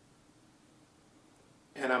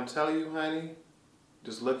 And I'm telling you, honey,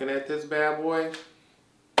 just looking at this bad boy,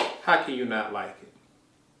 how can you not like it?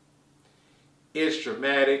 It's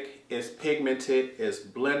dramatic, it's pigmented, it's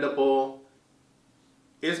blendable,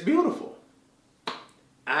 it's beautiful.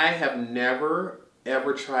 I have never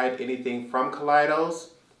ever tried anything from Kaleidos.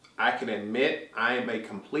 I can admit I am a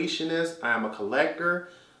completionist, I am a collector.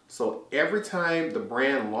 So every time the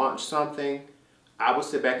brand launched something, I would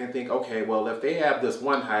sit back and think, okay, well, if they have this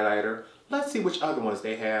one highlighter, let's see which other ones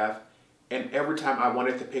they have. And every time I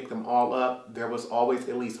wanted to pick them all up, there was always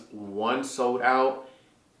at least one sold out.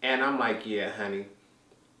 And I'm like, yeah, honey,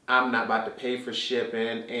 I'm not about to pay for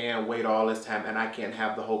shipping and wait all this time and I can't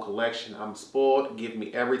have the whole collection. I'm spoiled, give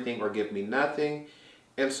me everything or give me nothing.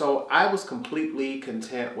 And so I was completely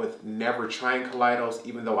content with never trying Kaleidos,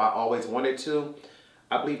 even though I always wanted to.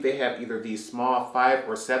 I believe they have either these small 5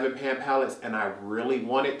 or 7 pan palettes and I really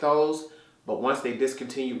wanted those. But once they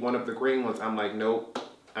discontinued one of the green ones, I'm like, nope,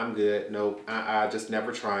 I'm good. Nope, I just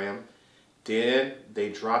never try them. Then they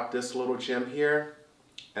dropped this little gem here,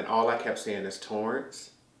 and all I kept saying is,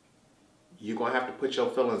 Torrence, you're going to have to put your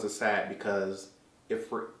feelings aside, because if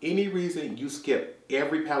for any reason you skip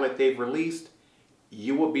every palette they've released,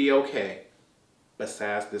 you will be okay,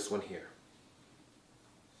 besides this one here.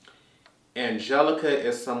 Angelica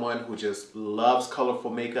is someone who just loves colorful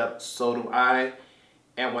makeup, so do I.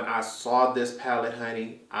 And when I saw this palette,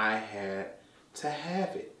 honey, I had to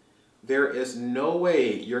have it. There is no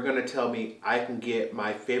way you're going to tell me I can get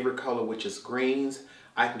my favorite color, which is greens.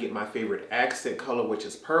 I can get my favorite accent color, which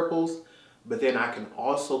is purples. But then I can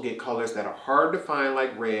also get colors that are hard to find,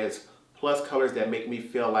 like reds, plus colors that make me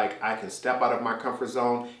feel like I can step out of my comfort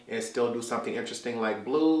zone and still do something interesting, like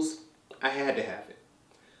blues. I had to have it.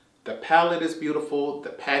 The palette is beautiful. The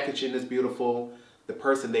packaging is beautiful. The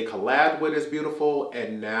person they collabed with is beautiful.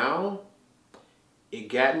 And now it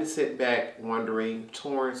got me sitting back wondering,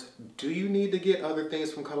 Torrence, do you need to get other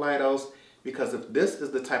things from Kaleidos? Because if this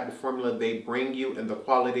is the type of formula they bring you and the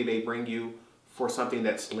quality they bring you for something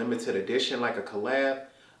that's limited edition like a collab,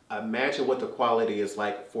 imagine what the quality is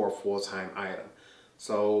like for a full-time item.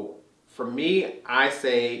 So for me, I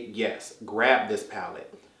say yes, grab this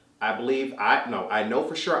palette. I know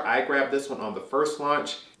for sure I grabbed this one on the first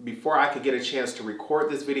launch. Before I could get a chance to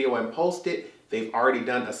record this video and post it, they've already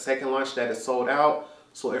done a second launch that is sold out.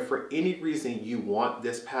 So if for any reason you want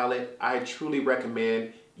this palette, I truly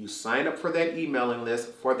recommend you sign up for that emailing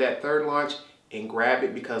list for that third launch and grab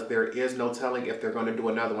it, because there is no telling if they're going to do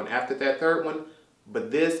another one after that third one.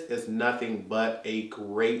 But this is nothing but a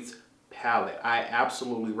great palette. I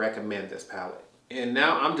absolutely recommend this palette. And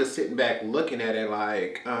now I'm just sitting back looking at it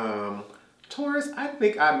like, Torrence, I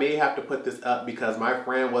think I may have to put this up because my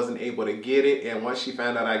friend wasn't able to get it. And once she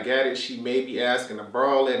found out I got it, she may be asking to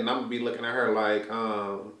borrow it. And I'm going to be looking at her like,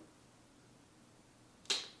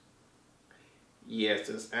 yes,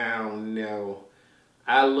 I don't know.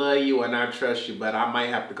 I love you and I trust you, but I might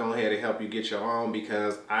have to go ahead and help you get your own,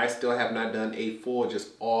 because I still have not done a full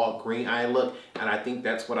just all green eye look. And I think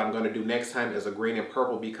that's what I'm going to do next time, is a green and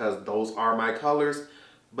purple, because those are my colors.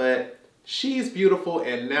 But she's beautiful,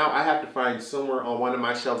 and now I have to find somewhere on one of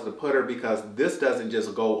my shelves to put her, because this doesn't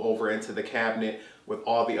just go over into the cabinet with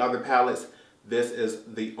all the other palettes. This is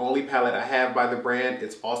the only palette I have by the brand.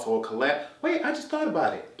 It's also a collab. Wait, I just thought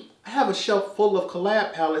about it. I have a shelf full of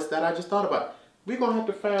collab palettes that I just thought about. We're going to have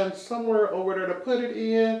to find somewhere over there to put it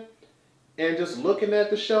in. And just looking at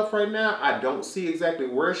the shelf right now, I don't see exactly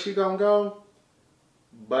where she's going to go.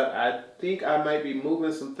 But I think I might be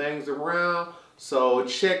moving some things around. So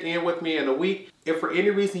check in with me in a week. If for any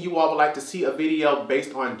reason you all would like to see a video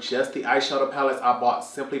based on just the eyeshadow palettes I bought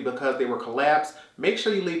simply because they were collabs, make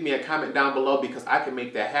sure you leave me a comment down below, because I can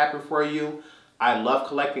make that happen for you. I love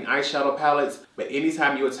collecting eyeshadow palettes, but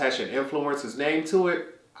anytime you attach an influencer's name to it,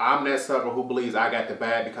 I'm that sucker who believes I got the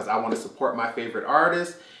bag, because I want to support my favorite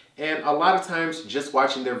artists. And a lot of times just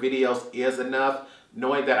watching their videos is enough.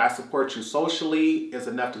 Knowing that I support you socially is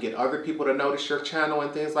enough to get other people to notice your channel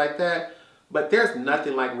and things like that. But there's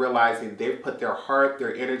nothing like realizing they've put their heart,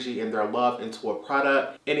 their energy, and their love into a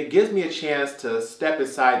product. And it gives me a chance to step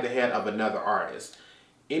inside the head of another artist.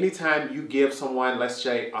 Anytime you give someone, let's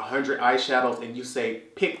say, 100 eyeshadows and you say,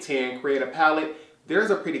 pick 10, create a palette,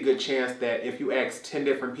 there's a pretty good chance that if you ask 10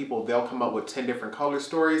 different people, they'll come up with 10 different color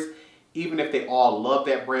stories, even if they all love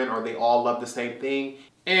that brand or they all love the same thing.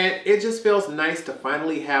 And it just feels nice to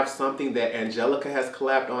finally have something that Angelica has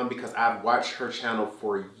collabed on, because I've watched her channel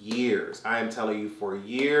for years. I am telling you, for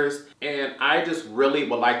years. And I just really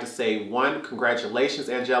would like to say, one, congratulations,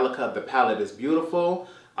 Angelica. The palette is beautiful.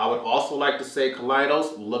 I would also like to say,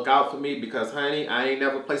 Kaleidos, look out for me, because honey, I ain't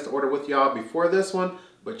never placed an order with y'all before this one.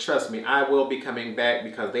 But trust me, I will be coming back,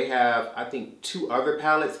 because they have, I think, 2 other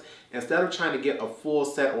palettes. Instead of trying to get a full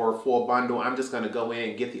set or a full bundle, I'm just going to go in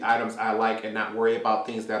and get the items I like and not worry about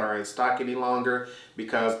things that are in stock any longer,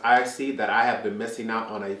 because I see that I have been missing out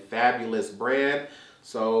on a fabulous brand.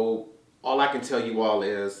 So all I can tell you all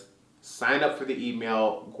is sign up for the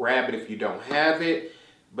email, grab it if you don't have it.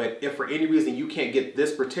 But if for any reason you can't get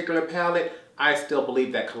this particular palette, I still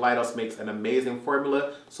believe that Kaleidos makes an amazing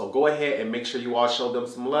formula. So go ahead and make sure you all show them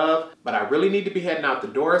some love. But I really need to be heading out the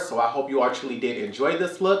door, so I hope you all truly did enjoy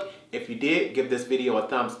this look. If you did, give this video a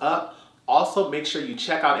thumbs up. Also, make sure you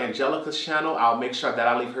check out Angelica's channel. I'll make sure that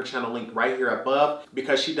I leave her channel link right here above,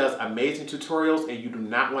 because she does amazing tutorials and you do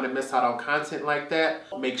not want to miss out on content like that.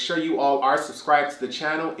 Make sure you all are subscribed to the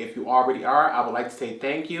channel. If you already are, I would like to say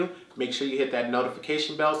thank you. Make sure you hit that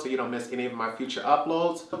notification bell so you don't miss any of my future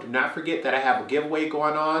uploads. Do not forget that I have a giveaway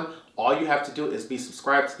going on. all you have to do is be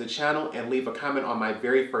subscribed to the channel and leave a comment on my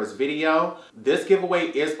very first video. This giveaway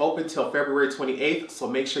is open till February 28th, so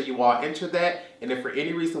make sure you all enter that. And if for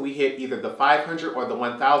any reason we hit either the 500 or the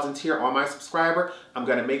 1000 tier on my subscriber, I'm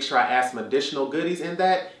going to make sure I add some additional goodies in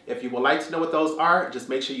that. If you would like to know what those are, just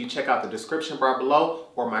make sure you check out the description bar below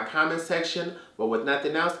or my comment section. But with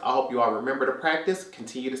nothing else, I hope you all remember to practice,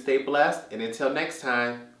 continue to stay blessed, and until next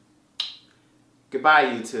time, goodbye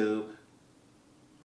YouTube.